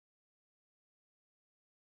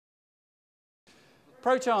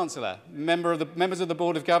Pro-Chancellor, members of the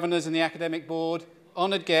Board of Governors and the Academic Board,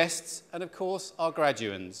 honoured guests, and of course our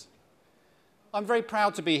graduands. I'm very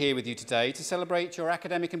proud to be here with you today to celebrate your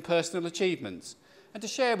academic and personal achievements and to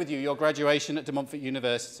share with you your graduation at Montfort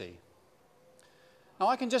University. Now,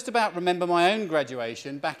 I can just about remember my own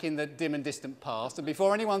graduation back in the dim and distant past, and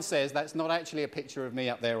before anyone says that's not actually a picture of me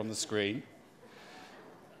up there on the screen.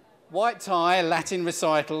 White tie, Latin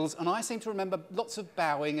recitals, and I seem to remember lots of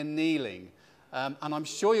bowing and kneeling. And I'm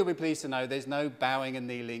sure you'll be pleased to know there's no bowing and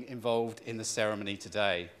kneeling involved in the ceremony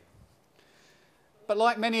today. But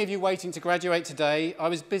like many of you waiting to graduate today, I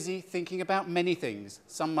was busy thinking about many things,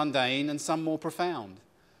 some mundane and some more profound.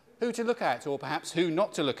 Who to look at, or perhaps who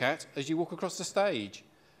not to look at as you walk across the stage.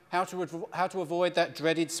 How to avoid that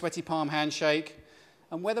dreaded sweaty palm handshake,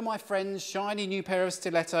 and whether my friend's shiny new pair of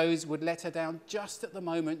stilettos would let her down just at the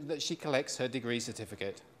moment that she collects her degree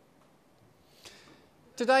certificate.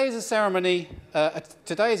 Today is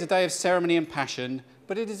a day of ceremony and passion,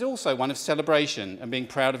 but it is also one of celebration and being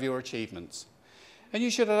proud of your achievements. And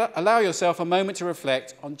you should allow yourself a moment to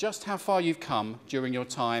reflect on just how far you've come during your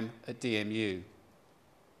time at DMU.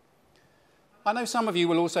 I know some of you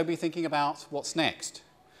will also be thinking about what's next.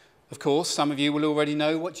 Of course, some of you will already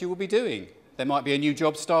know what you will be doing. There might be a new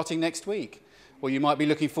job starting next week, or you might be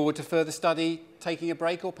looking forward to further study, taking a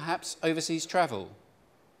break, or perhaps overseas travel.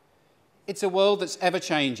 It's a world that's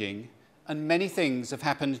ever-changing, and many things have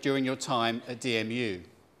happened during your time at DMU.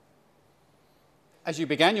 As you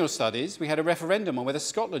began your studies, we had a referendum on whether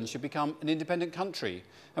Scotland should become an independent country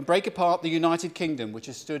and break apart the United Kingdom, which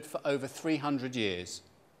has stood for over 300 years.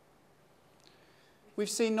 We've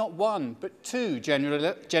seen not one, but two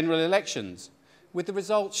general elections, with the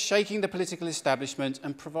results shaking the political establishment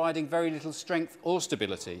and providing very little strength or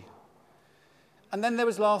stability. And then there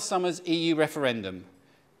was last summer's EU referendum,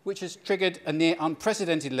 which has triggered a near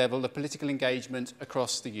unprecedented level of political engagement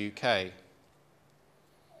across the UK.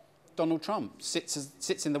 Donald Trump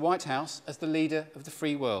sits in the White House as the leader of the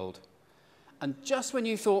free world. And just when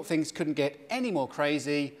you thought things couldn't get any more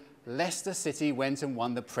crazy, Leicester City went and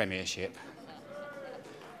won the Premiership.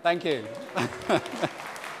 Thank you.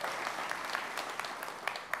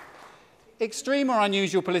 Extreme or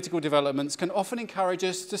unusual political developments can often encourage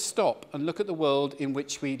us to stop and look at the world in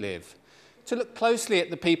which we live, to look closely at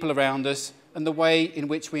the people around us and the way in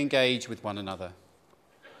which we engage with one another.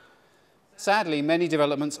 Sadly, many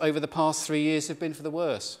developments over the past 3 years have been for the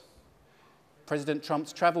worse. President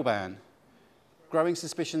Trump's travel ban, growing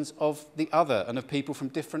suspicions of the other and of people from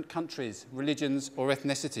different countries, religions or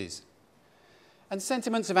ethnicities, and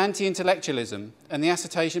sentiments of anti-intellectualism and the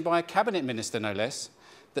assertion by a cabinet minister, no less,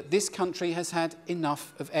 that this country has had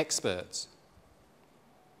enough of experts.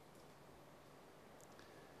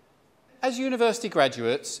 As university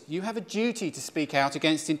graduates, you have a duty to speak out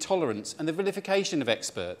against intolerance and the vilification of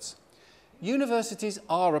experts. Universities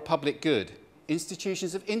are a public good,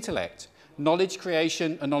 institutions of intellect, knowledge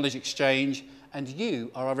creation and knowledge exchange, and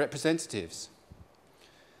you are our representatives.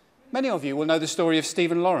 Many of you will know the story of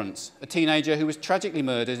Stephen Lawrence, a teenager who was tragically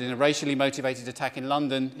murdered in a racially motivated attack in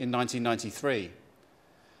London in 1993.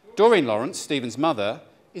 Doreen Lawrence, Stephen's mother,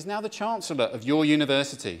 is now the Chancellor of your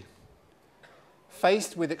university.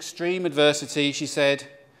 Faced with extreme adversity, she said,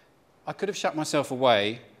 "I could have shut myself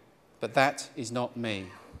away, but that is not me."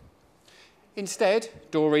 Instead,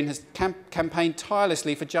 Doreen has campaigned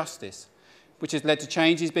tirelessly for justice, which has led to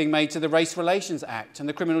changes being made to the Race Relations Act and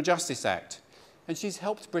the Criminal Justice Act, and she's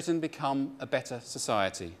helped Britain become a better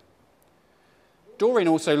society. Doreen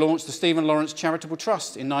also launched the Stephen Lawrence Charitable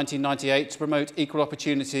Trust in 1998 to promote equal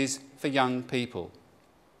opportunities for young people.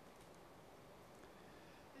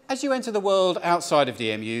 As you enter the world outside of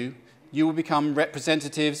DMU, you will become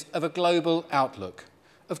representatives of a global outlook,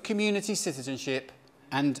 of community citizenship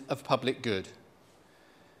and of public good.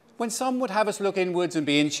 When some would have us look inwards and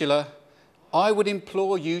be insular, I would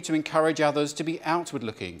implore you to encourage others to be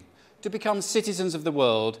outward-looking, to become citizens of the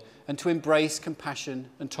world and to embrace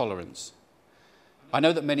compassion and tolerance. I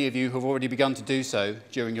know that many of you have already begun to do so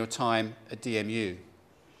during your time at DMU.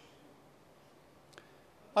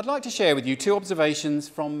 I'd like to share with you two observations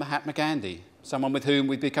from Mahatma Gandhi, someone with whom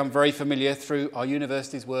we've become very familiar through our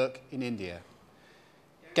university's work in India.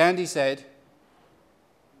 Gandhi said,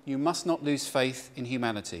 "You must not lose faith in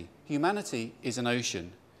humanity. Humanity is an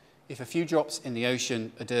ocean. If a few drops in the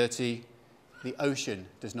ocean are dirty, the ocean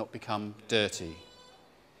does not become dirty.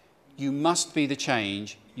 You must be the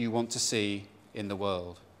change you want to see in the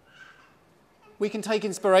world." We can take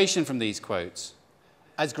inspiration from these quotes.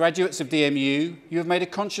 As graduates of DMU, you have made a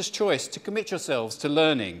conscious choice to commit yourselves to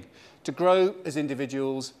learning, to grow as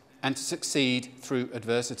individuals, and to succeed through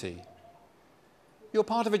adversity. You're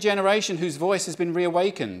part of a generation whose voice has been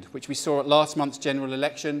reawakened, which we saw at last month's general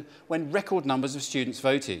election when record numbers of students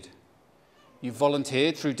voted. You've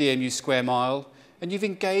volunteered through DMU Square Mile, and you've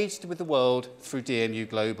engaged with the world through DMU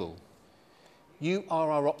Global. You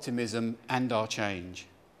are our optimism and our change.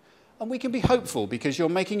 And we can be hopeful because you're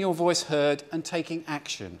making your voice heard and taking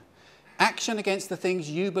action. Action against the things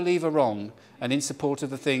you believe are wrong and in support of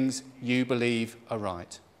the things you believe are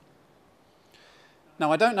right.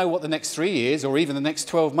 Now, I don't know what the next 3 years or even the next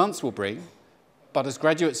 12 months will bring, but as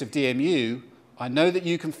graduates of DMU, I know that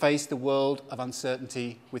you can face the world of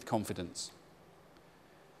uncertainty with confidence.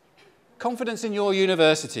 Confidence in your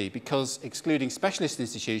university because, excluding specialist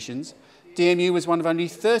institutions, DMU was one of only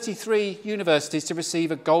 33 universities to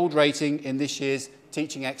receive a gold rating in this year's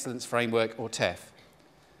Teaching Excellence Framework, or TEF.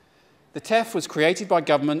 The TEF was created by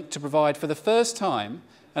government to provide for the first time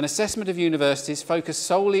an assessment of universities focused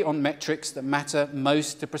solely on metrics that matter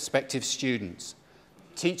most to prospective students: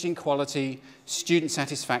 teaching quality, student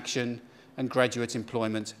satisfaction, and graduate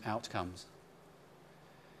employment outcomes.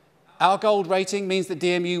 Our gold rating means that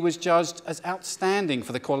DMU was judged as outstanding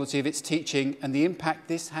for the quality of its teaching and the impact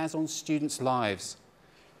this has on students' lives.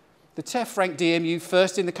 The TEF ranked DMU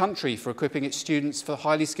first in the country for equipping its students for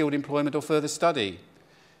highly skilled employment or further study.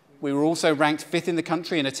 We were also ranked 5th in the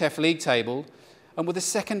country in a TEF league table and were the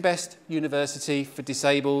 2nd best university for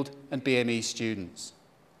disabled and BME students.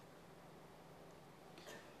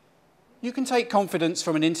 You can take confidence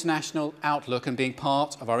from an international outlook and being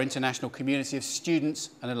part of our international community of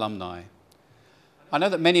students and alumni. I know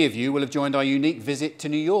that many of you will have joined our unique visit to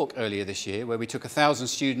New York earlier this year, where we took 1,000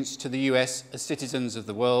 students to the US as citizens of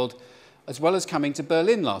the world, as well as coming to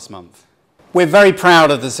Berlin last month. We're very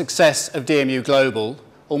proud of the success of DMU Global.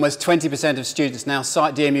 Almost 20% of students now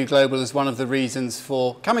cite DMU Global as one of the reasons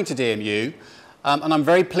for coming to DMU. And I'm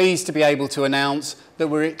very pleased to be able to announce that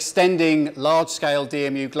we're extending large-scale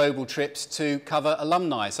DMU Global trips to cover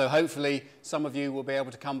alumni. So hopefully some of you will be able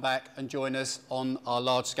to come back and join us on our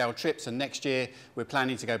large-scale trips. And next year we're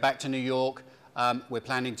planning to go back to New York. We're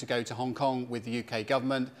planning to go to Hong Kong with the UK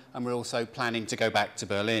government. And we're also planning to go back to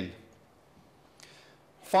Berlin.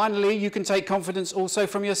 Finally, you can take confidence also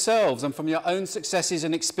from yourselves and from your own successes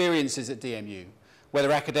and experiences at DMU, whether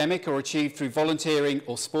academic or achieved through volunteering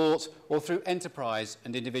or sport or through enterprise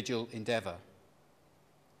and individual endeavour.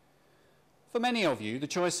 For many of you, the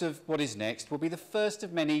choice of what is next will be the first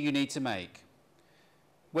of many you need to make.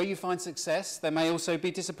 Where you find success, there may also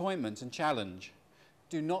be disappointment and challenge.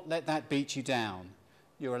 Do not let that beat you down.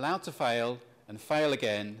 You're allowed to fail and fail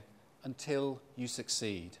again until you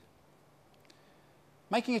succeed.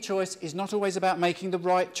 Making a choice is not always about making the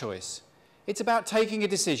right choice. It's about taking a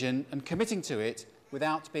decision and committing to it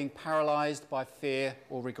without being paralysed by fear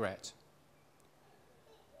or regret.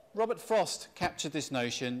 Robert Frost captured this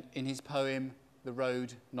notion in his poem, The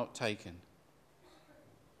Road Not Taken.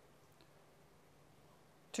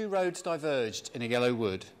 2 roads diverged in a yellow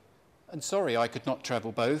wood, and sorry I could not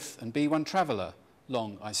travel both and be one traveller.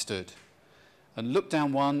 Long I stood, and looked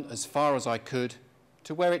down one as far as I could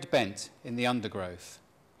to where it bent in the undergrowth.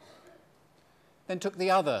 Then took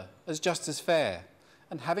the other as just as fair,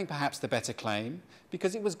 and having perhaps the better claim,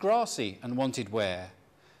 because it was grassy and wanted wear,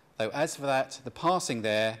 though as for that, the passing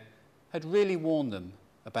there had really warned them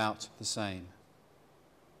about the same.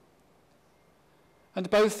 And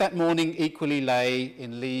both that morning equally lay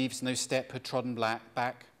in leaves no step had trodden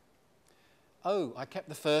back. Oh, I kept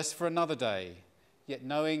the first for another day, yet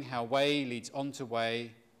knowing how way leads on to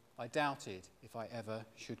way, I doubted if I ever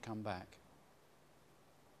should come back.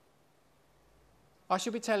 I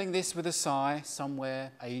shall be telling this with a sigh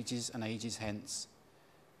somewhere ages and ages hence.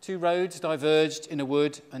 2 roads diverged in a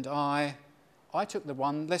wood, and I took the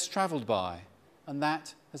one less travelled by, and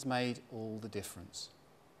that has made all the difference.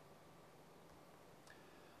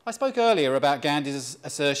 I spoke earlier about Gandhi's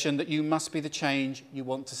assertion that you must be the change you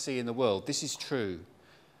want to see in the world. This is true.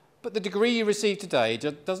 But the degree you receive today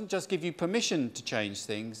doesn't just give you permission to change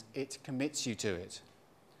things, it commits you to it.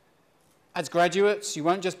 As graduates, you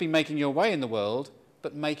won't just be making your way in the world,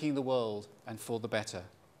 but making the world and for the better.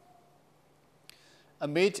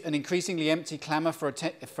 Amid an increasingly empty clamour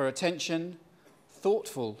for attention,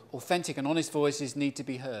 thoughtful, authentic and honest voices need to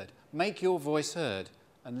be heard. Make your voice heard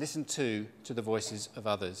and listen to the voices of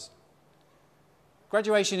others.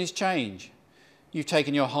 Graduation is change. You've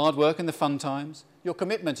taken your hard work and the fun times, your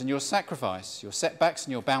commitment and your sacrifice, your setbacks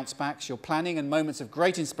and your bounce backs, your planning and moments of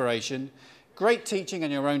great inspiration, great teaching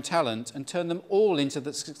and your own talent, and turn them all into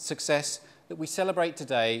the success that we celebrate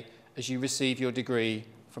today as you receive your degree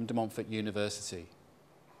from Montfort University.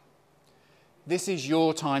 This is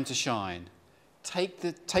your time to shine. Take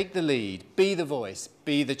the lead, be the voice,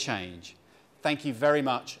 be the change. Thank you very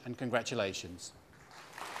much and congratulations.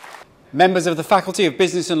 Members of the Faculty of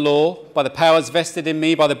Business and Law, by the powers vested in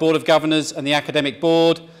me by the Board of Governors and the Academic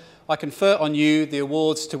Board, I confer on you the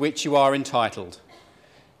awards to which you are entitled.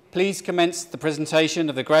 Please commence the presentation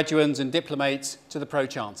of the graduands and diplomates to the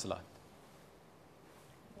Pro-Chancellor.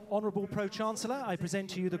 Honourable Pro-Chancellor, I present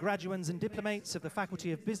to you the graduands and diplomates of the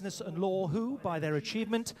Faculty of Business and Law who, by their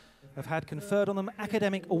achievement, have had conferred on them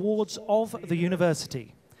academic awards of the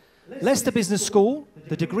University. Leicester Business School,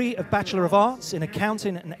 the degree of Bachelor of Arts in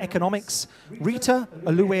Accounting and Economics, Rita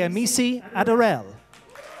Oluwayemisi Adarel.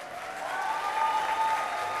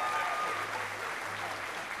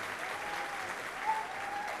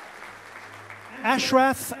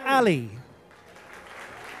 Ashraf Ali.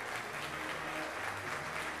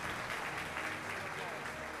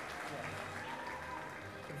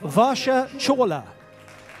 Varsha Chawla.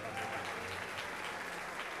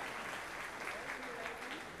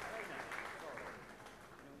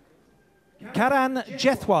 Karan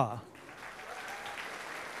Jethwa.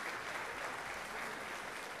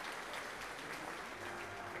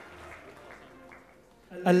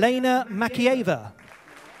 Elena Makieva.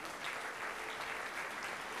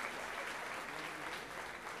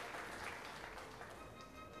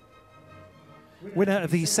 Winner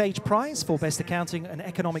of the Sage Prize for Best Accounting and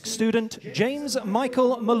Economics Student, James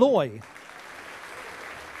Michael Malloy.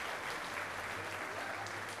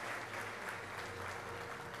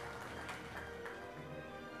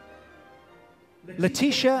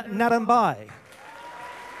 Letitia Narambai.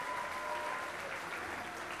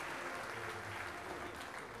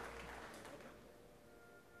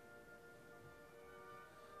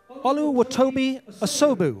 Oluwatobi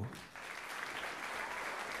Asobu.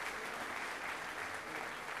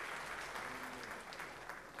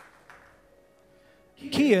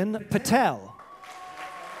 Kian Patel.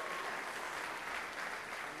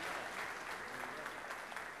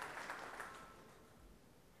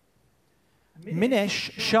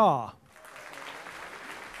 Minesh Shah.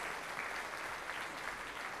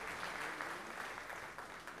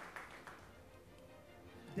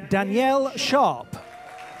 Danielle Sharp.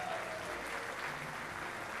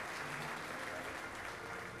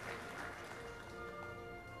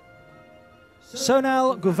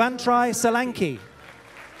 Sonal Guvantrai Salanki.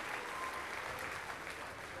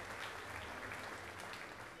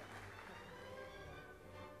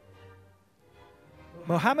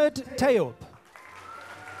 Mohammed Tayoub.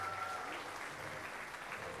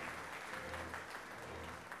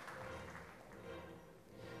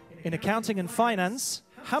 In Accounting and Finance,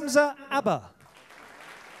 Hamza Abba.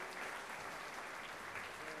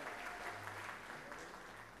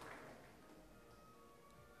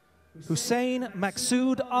 Hussein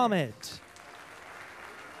Maqsood Ahmed.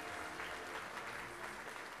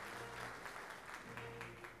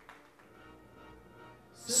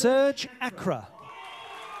 Serge Akra.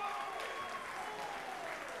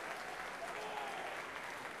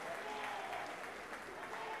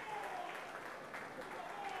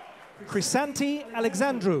 Chrysanti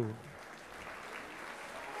Alexandru.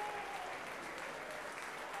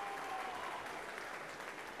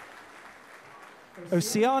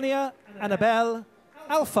 Oceania Annabelle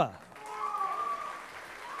Alpha.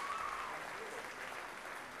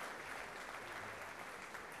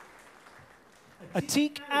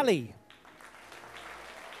 Atiq Ali.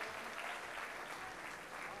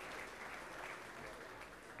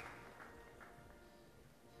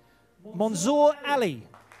 Monzoor Ali.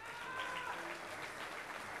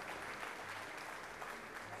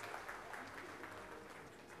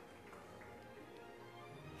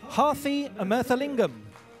 Harthi Amirthalingam.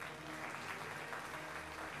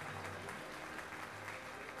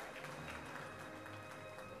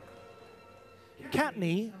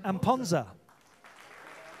 Katni Amponza.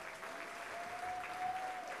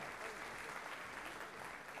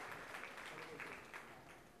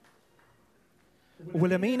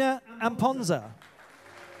 Wilhelmina Amponza.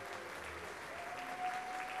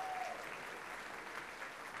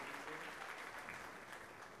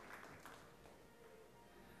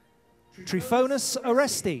 Trifonus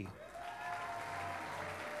Oresti.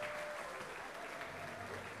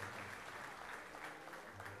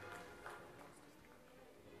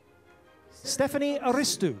 Stephanie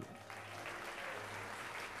Aristu.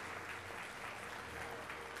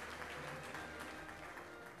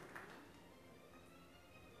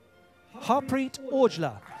 Harpreet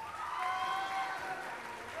Ojla.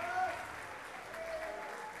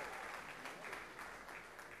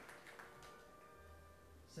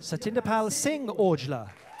 Satindapal Singh Ojla.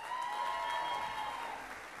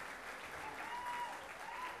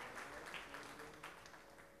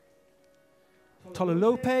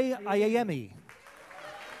 Tolulope Ayeyemi.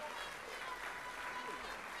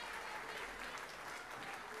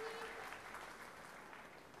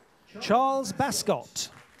 Charles Bascott.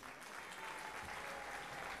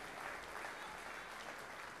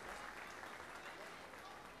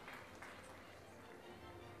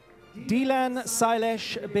 Dilan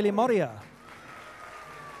Sailesh Bilimoria.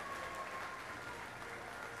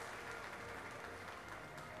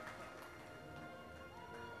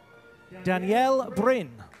 Danielle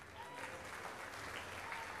Bryn.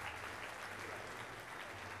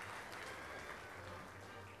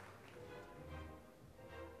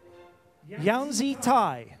 Yaunzi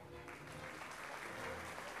Tai.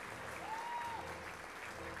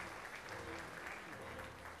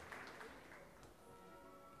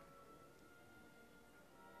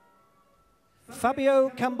 Fabio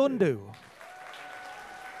Kambundu.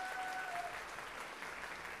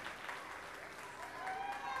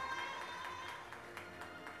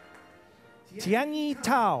 Tianyi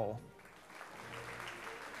Tao.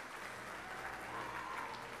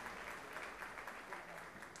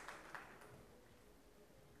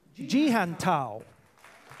 Jihan Tao.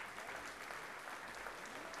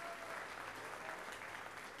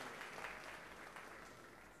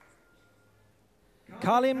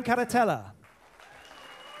 Kalim Karatella.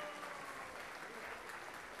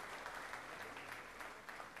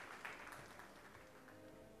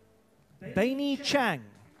 Baini Chang.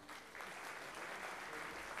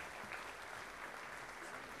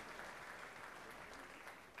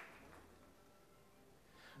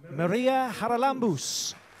 Maria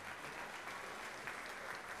Haralambus.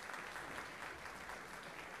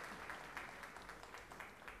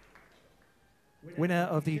 Winner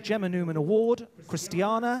of the Gemma Newman Award,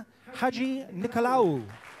 Christiana Haji Nicolaou.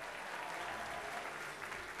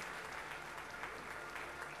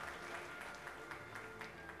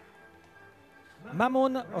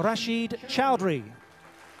 Mamun Rashid Chowdhury.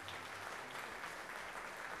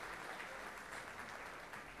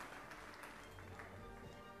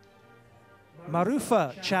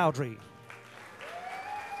 Marufa Chowdhury.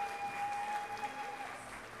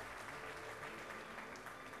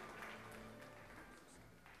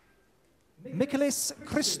 Michaelis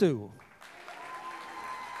Christou.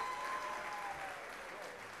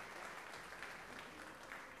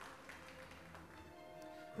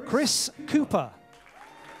 Chris Cooper.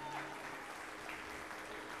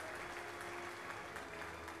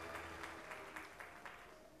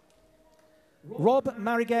 Rob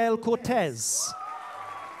Marigale Cortez.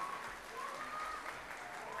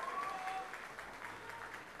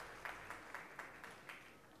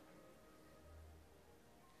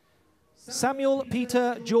 Samuel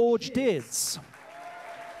Peter George Diz.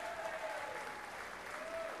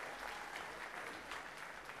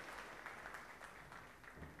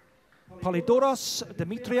 Polydoros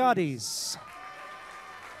Dimitriadis.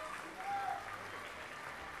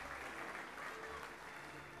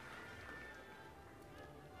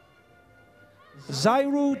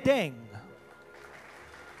 Zairu Deng.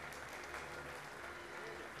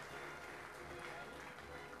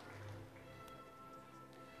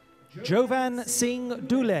 Jovan Singh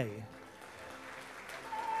Dule.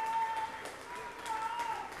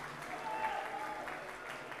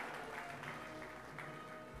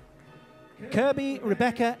 Kirby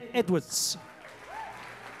Rebecca Edwards.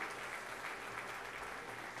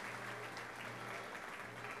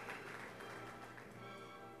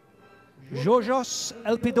 Georgios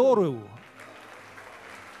Elpidorou.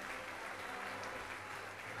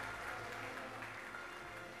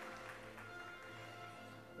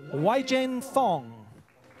 Waijen Fong.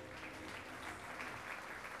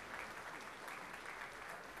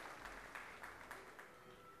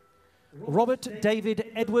 Robert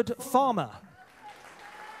David Edward Farmer.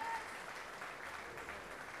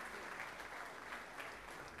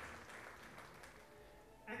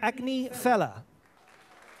 Agni Fella.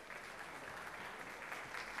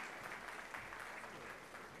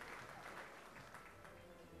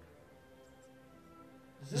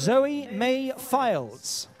 Zoe May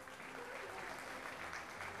Files.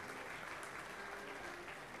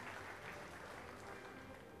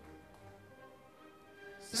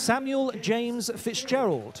 Samuel James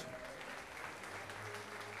Fitzgerald.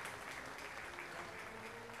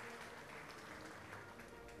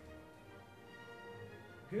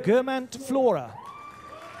 Germant Flora.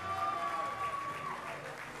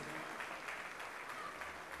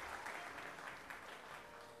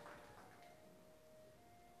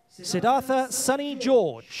 Siddhartha Sunny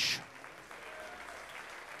George.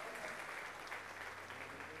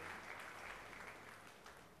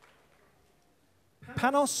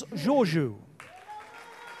 Panos Georgiou.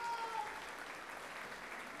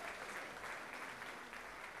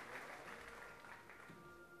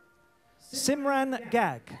 Simran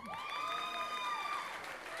Gag.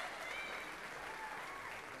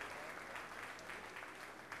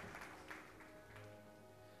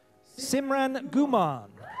 Simran Guman.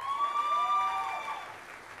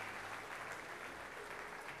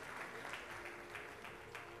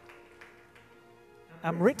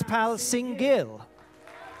 Amritpal Singh Gill.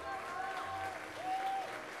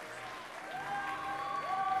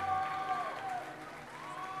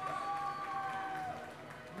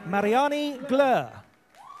 Mariani Glur.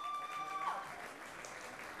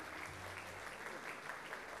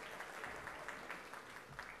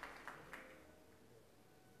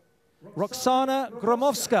 Roxana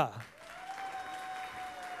Gromovska.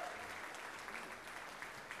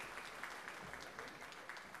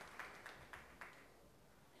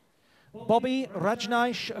 Bobby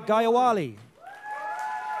Rajneesh Gayawali.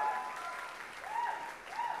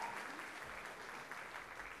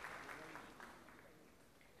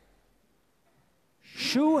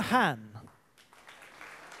 Shu Han.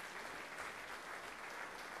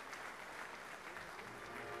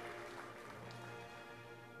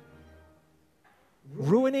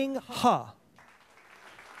 Ruining Ha.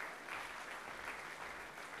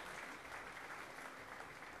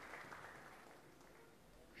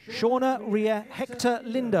 Shauna Ria Hector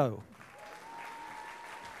Lindo.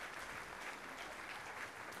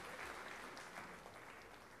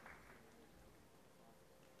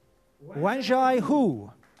 Wanjai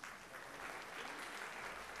Hu.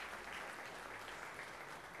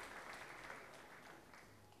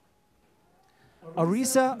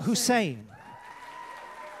 Arisa Hussain.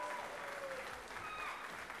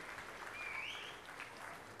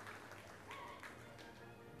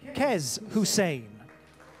 Kez Hussain.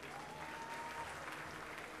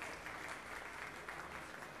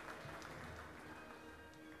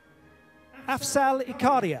 Afsal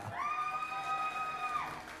Ikaria.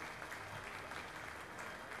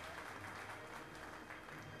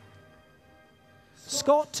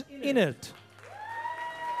 Scott Innard.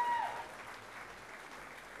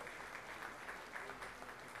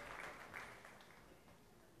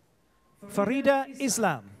 Farida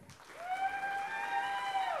Islam.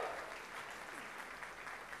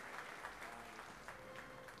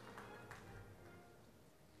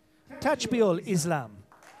 Tajbiul Islam.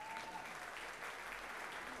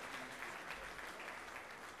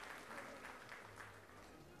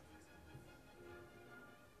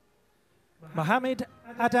 Mohammed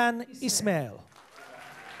Adan Ismail.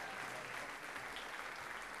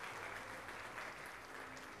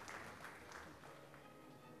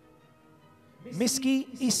 Miski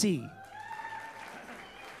Isi.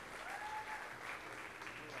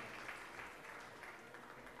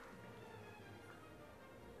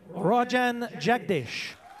 Rajan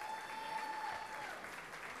Jagdish.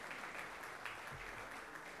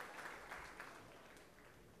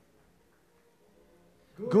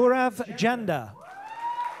 Gaurav Janda.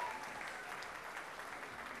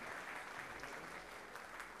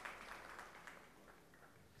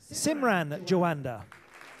 Simran Joanda.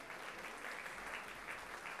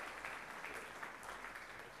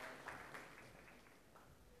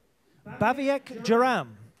 Baviek Jaram.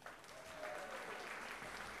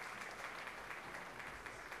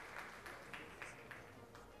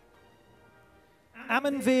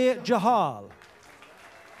 Amanveer Jahal.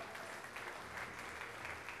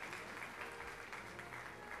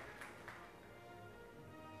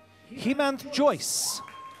 Himant Joyce.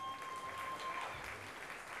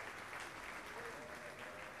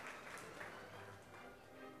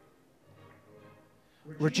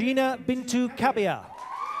 Regina Bintu Kabia.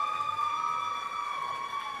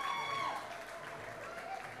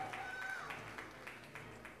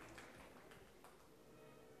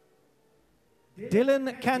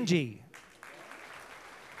 Dylan Kanji.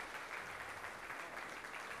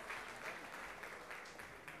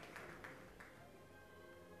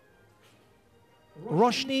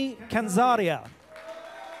 Roshni Kanzaria.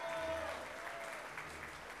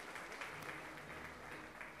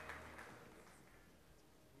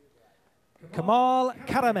 Kamal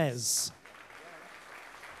Karamez.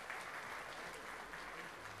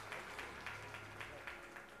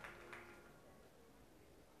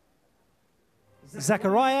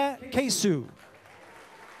 Zachariah Kesu.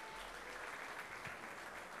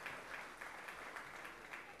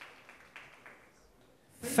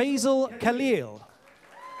 Faisal Khalil.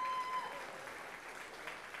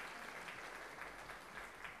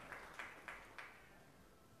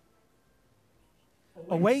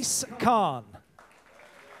 Awais Khan.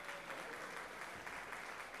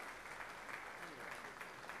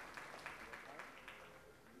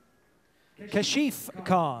 Kashif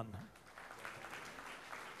Khan.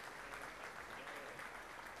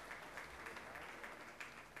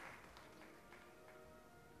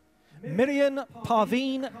 Miriam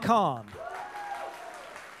Parveen Khan.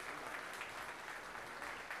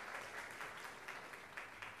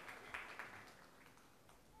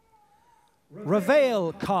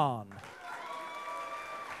 Ravail Khan.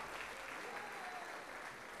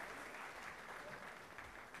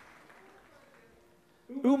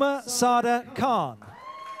 Uma Sada Khan.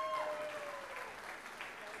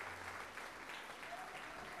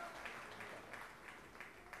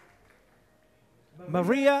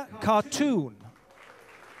 Maria Khartoon.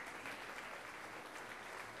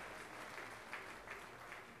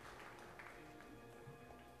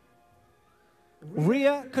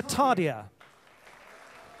 Ria Katadia.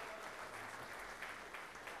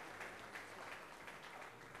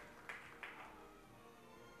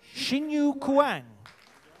 Xinyu Kuang.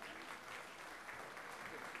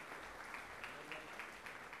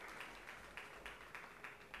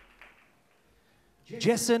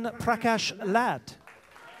 Jessen Prakash Lad.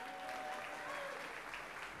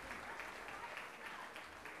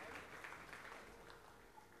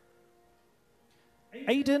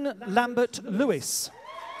 Aidan Lambert Lewis.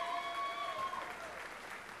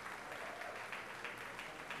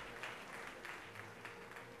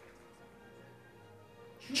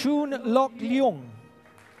 Chun Lok Leong.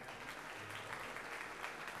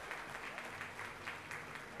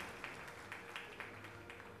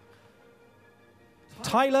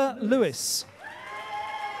 Tyler Lewis.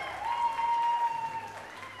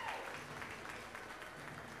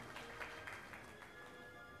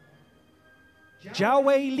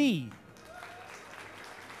 Jiawei Li.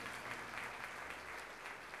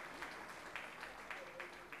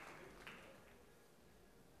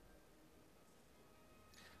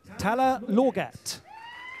 Tala Logat.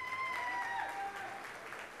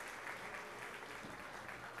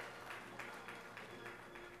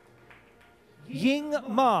 Ying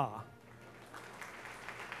Ma.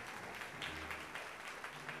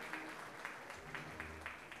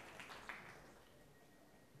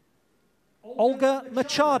 Olga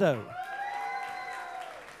Machado.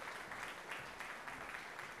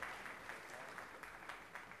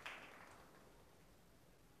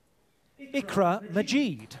 Ikra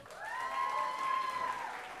Majid.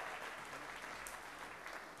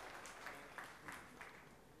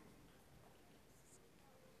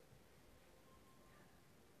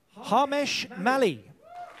 Harmesh Mali.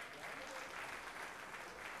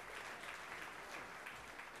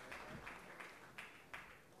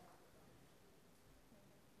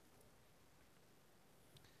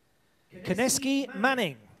 Kaneski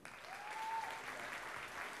Manning.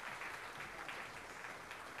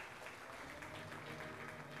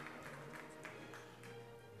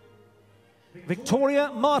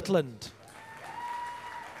 Victoria Martland.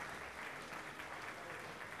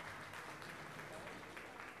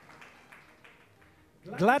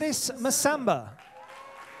 Gladys Masamba.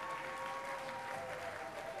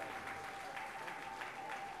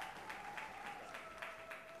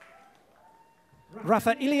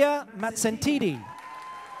 Rafailia Matsentidi.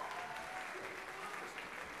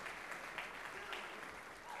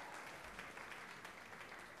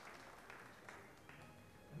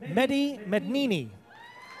 Mehdi Mednini.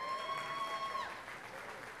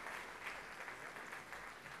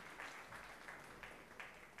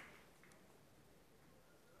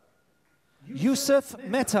 Yusuf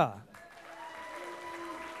Mehta.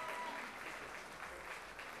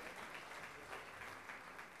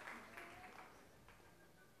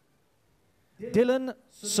 Dylan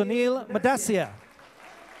Sunil Madassia.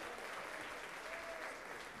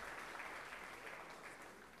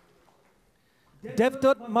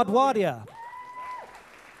 Devdutt Madwadia.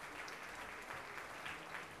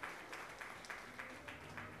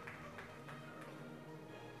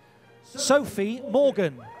 Sophie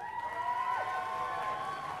Morgan.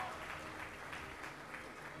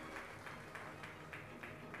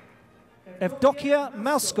 Evdokia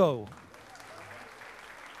Malsko.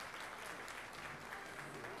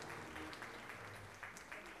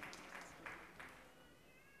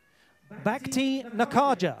 Bhakti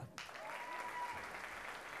Nakaja.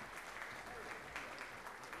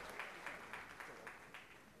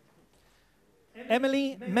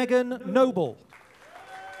 Emily Megan Noble.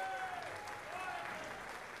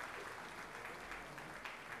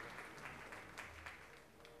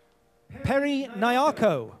 Perry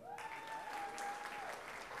Nyarko.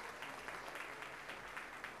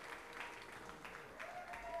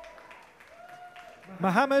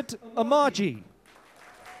 Mohammed Amaji.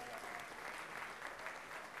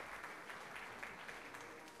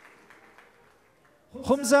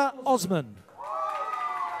 Humza Osman.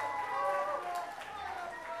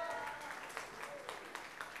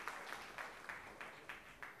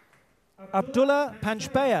 Abdullah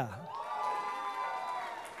Panchbaya.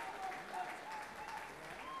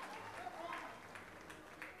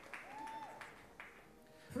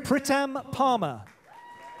 Pritam Palmer.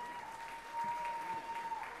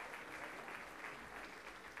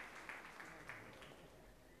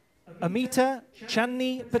 Amita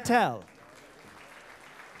Channi Patel.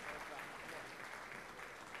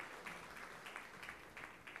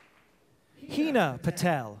 Hina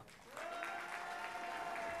Patel.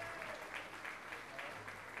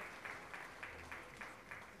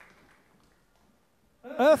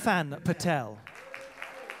 Irfan Patel.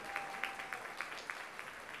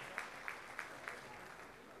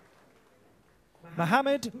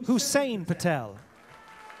 Mohammed Hussein Patel.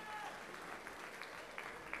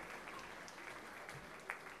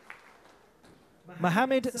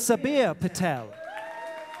 Mohammed Sabir Patel.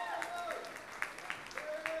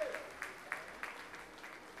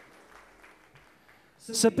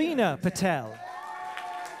 Sabina Patel.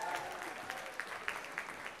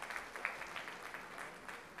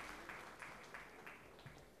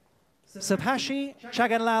 Subhashi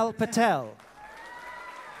Chaganlal Patel.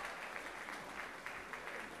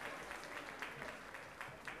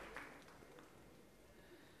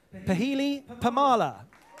 Pahili Pamala.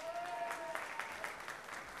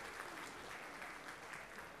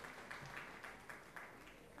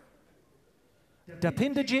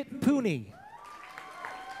 Dapinderjit Puni.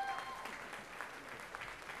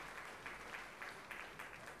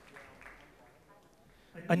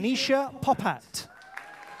 Anisha Popat.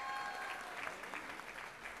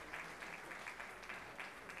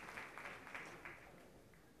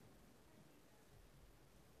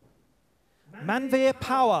 Manveer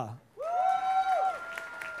Power.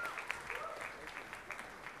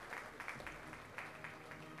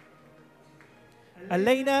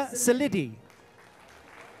 Elena Salidi.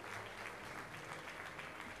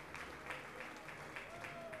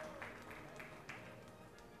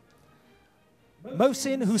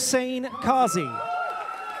 Mohsin Hussein Kazi.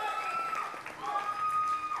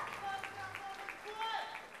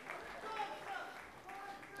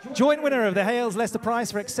 Joint winner of the Hales Leicester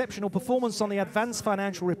Prize for exceptional performance on the Advanced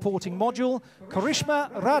Financial Reporting module,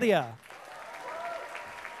 Karishma Radia.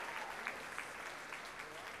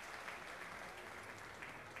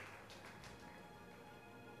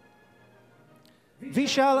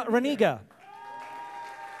 Vishal Raniga.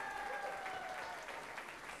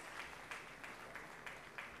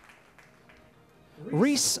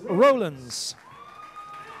 Reese Rowlands.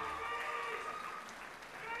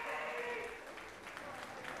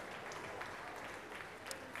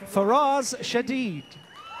 Faraz Shadid.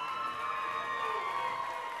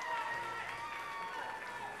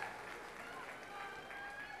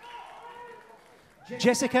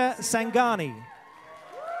 Jessica Sangani.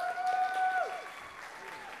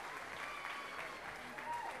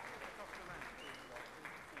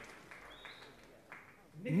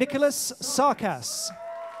 Nicholas Sarkas.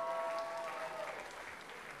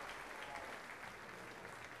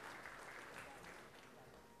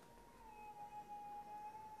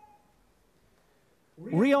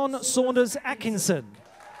 Rion Saunders Atkinson.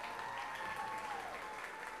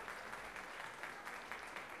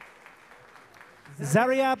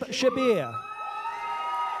 Zariab Shabir.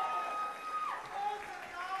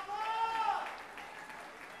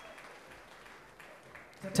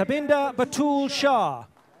 Tabinda Batul Shah.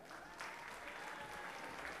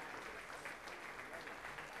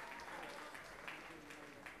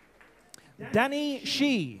 Danny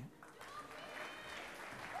Shee.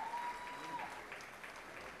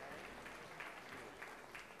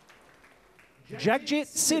 Jagjit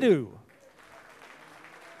Sidhu.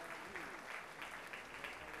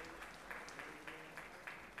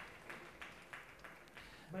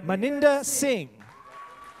 Maninda Singh.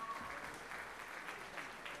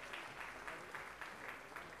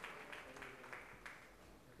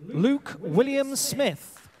 Luke William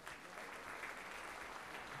Smith.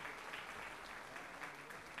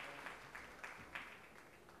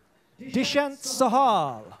 Dishant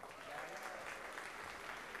Sahal.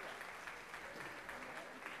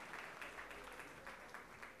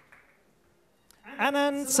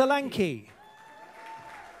 Anand Solanki.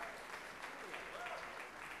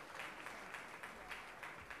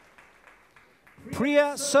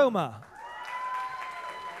 Priya Soma.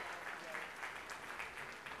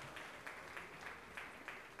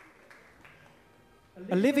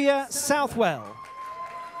 Olivia Southwell.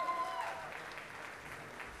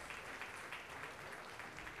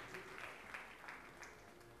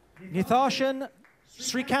 Nitharshan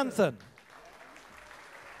Srikanthan.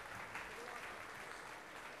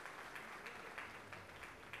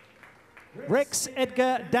 Rex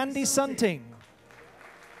Edgar Dandy Sunting.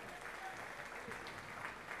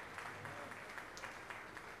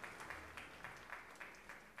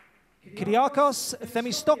 Kyriakos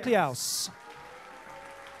Themistokliaus.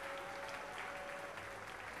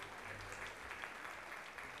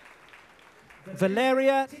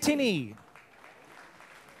 Valeria Tinney.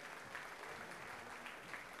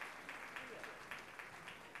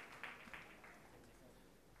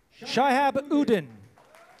 Shihab Udin.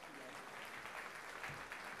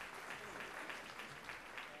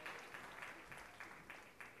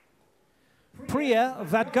 Priya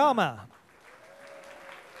Vadgama.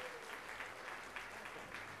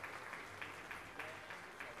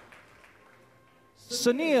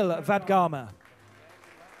 Sunil Vadgama.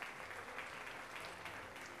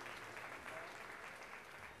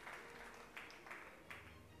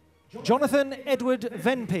 Jonathan Edward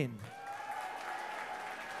Venpin.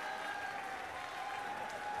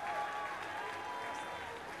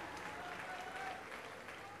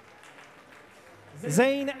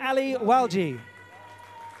 Zain Ali Walji.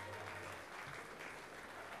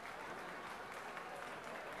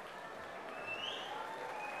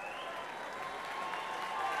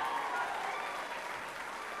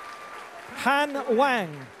 Han Wang.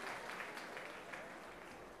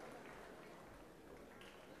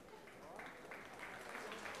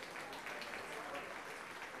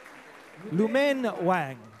 Lumen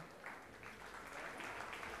Wang.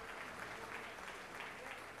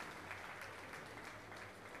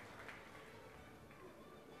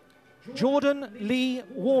 Jordan Lee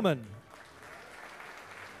Warman.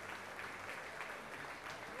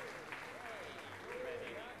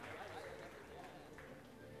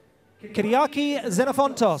 Kyriaki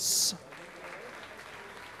Xenophontos.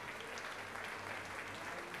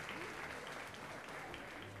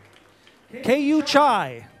 K.U.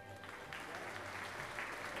 Chai.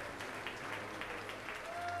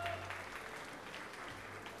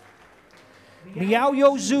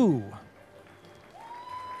 Miaoyo Zhu.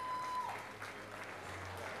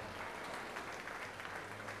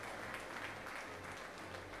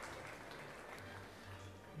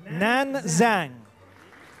 Nan Zhang.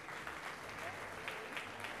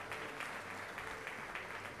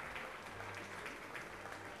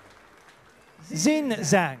 Xin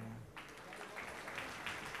Zhang.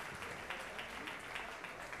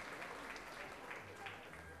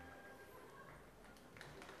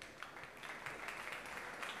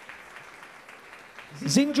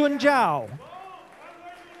 Xinjun Zhao.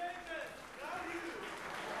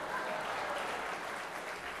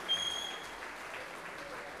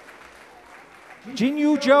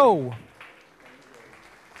 Jinyu Zhou.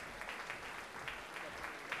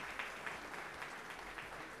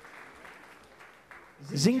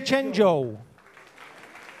 Xingchen Zhou.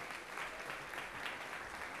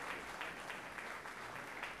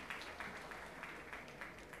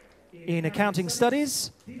 In accounting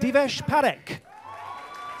studies, Divesh Parekh.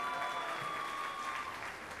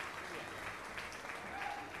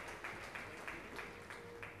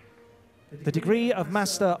 The degree of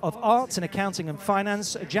Master of Arts in Accounting and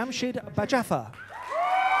Finance, Jamshid Bajafar.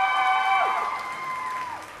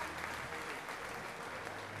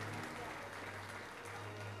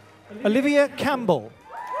 Olivia Campbell.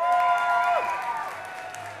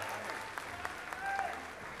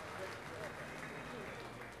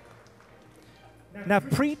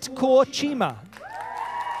 Navpreet Kaur Chima.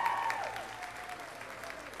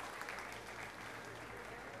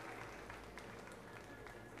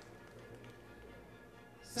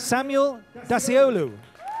 Samuel Daciolu.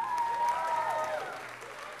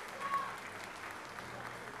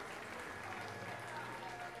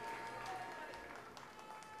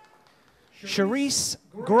 Charisse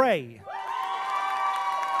Gray.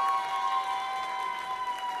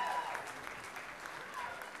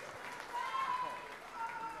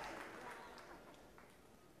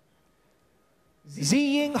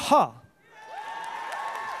 Ziying Ha.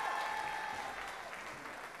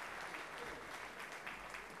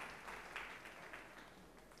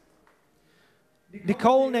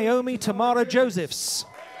 Nicole Naomi Tamara Josephs.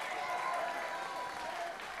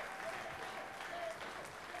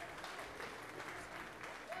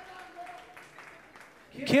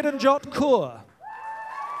 Kiranjot Kaur.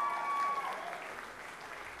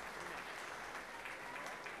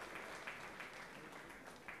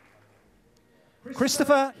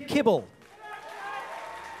 Christopher Kibble.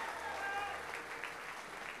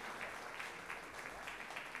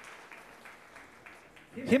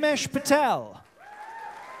 Himesh Patel.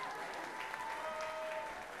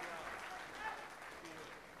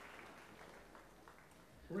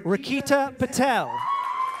 Rakita Patel.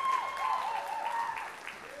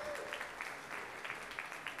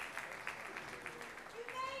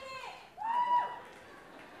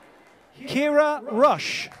 Kira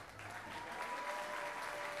Rush.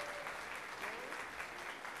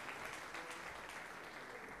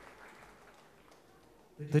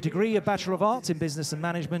 The degree of Bachelor of Arts in Business and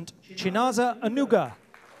Management, Chinaza Anuga.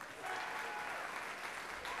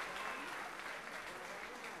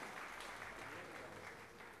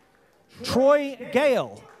 Troy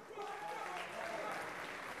Gale.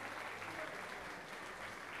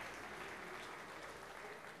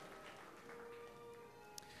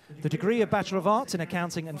 The degree of Bachelor of Arts in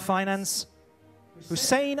Accounting and Finance,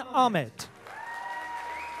 Hussein Ahmed.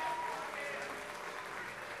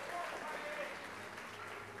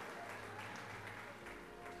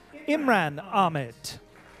 Imran Ahmed.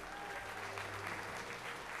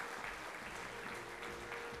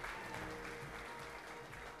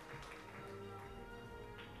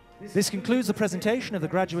 This concludes the presentation of the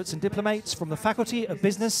graduates and diplomates from the Faculty of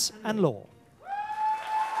Business and Law.